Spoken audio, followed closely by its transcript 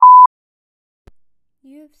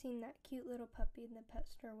you have seen that cute little puppy in the pet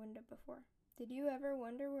store window before. Did you ever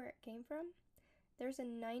wonder where it came from? There's a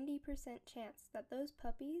 90% chance that those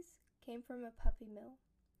puppies came from a puppy mill.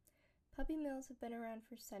 Puppy mills have been around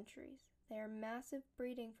for centuries. They are massive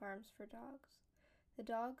breeding farms for dogs. The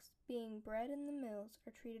dogs being bred in the mills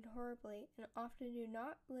are treated horribly and often do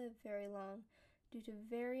not live very long due to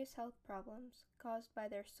various health problems caused by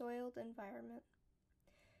their soiled environment.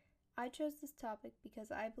 I chose this topic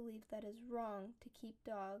because I believe that it is wrong to keep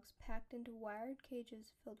dogs packed into wired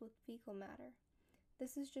cages filled with fecal matter.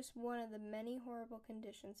 This is just one of the many horrible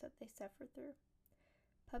conditions that they suffer through.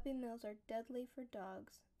 Puppy mills are deadly for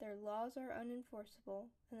dogs, their laws are unenforceable,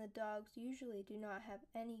 and the dogs usually do not have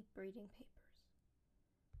any breeding papers.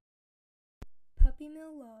 Puppy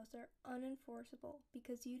mill laws are unenforceable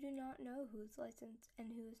because you do not know who is licensed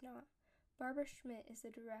and who is not. Barbara Schmidt is the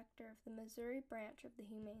director of the Missouri branch of the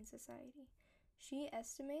Humane Society. She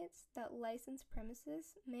estimates that licensed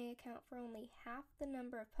premises may account for only half the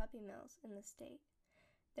number of puppy mills in the state.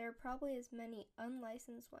 There are probably as many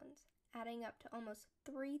unlicensed ones, adding up to almost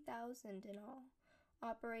 3,000 in all,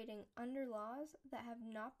 operating under laws that have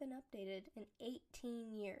not been updated in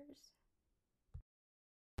 18 years.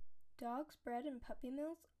 Dogs bred in puppy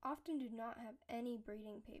mills often do not have any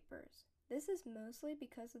breeding papers. This is mostly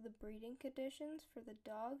because of the breeding conditions for the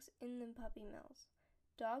dogs in the puppy mills.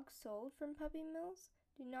 Dogs sold from puppy mills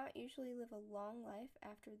do not usually live a long life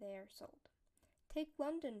after they are sold. Take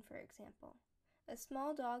London, for example, a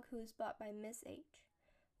small dog who was bought by Miss H.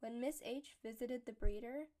 When Miss H visited the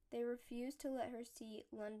breeder, they refused to let her see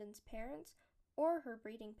London's parents or her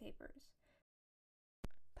breeding papers.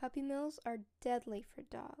 Puppy mills are deadly for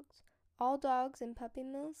dogs. All dogs in puppy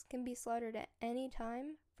mills can be slaughtered at any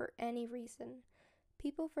time for any reason.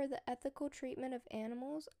 People for the Ethical Treatment of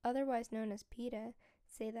Animals, otherwise known as PETA,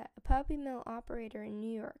 say that a puppy mill operator in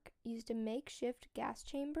New York used a makeshift gas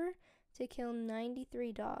chamber to kill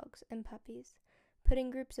 93 dogs and puppies, putting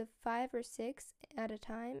groups of 5 or 6 at a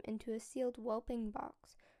time into a sealed whelping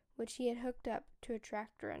box, which he had hooked up to a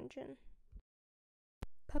tractor engine.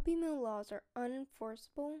 Puppy mill laws are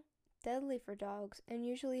unenforceable, deadly for dogs, and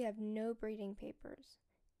usually have no breeding papers.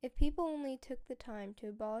 If people only took the time to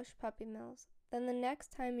abolish puppy mills, then the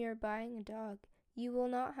next time you are buying a dog, you will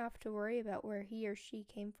not have to worry about where he or she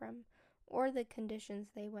came from, or the conditions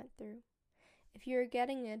they went through. If you are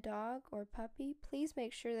getting a dog or puppy, please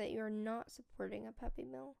make sure that you are not supporting a puppy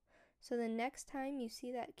mill. So the next time you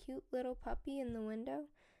see that cute little puppy in the window,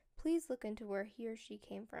 please look into where he or she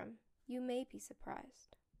came from. You may be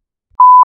surprised.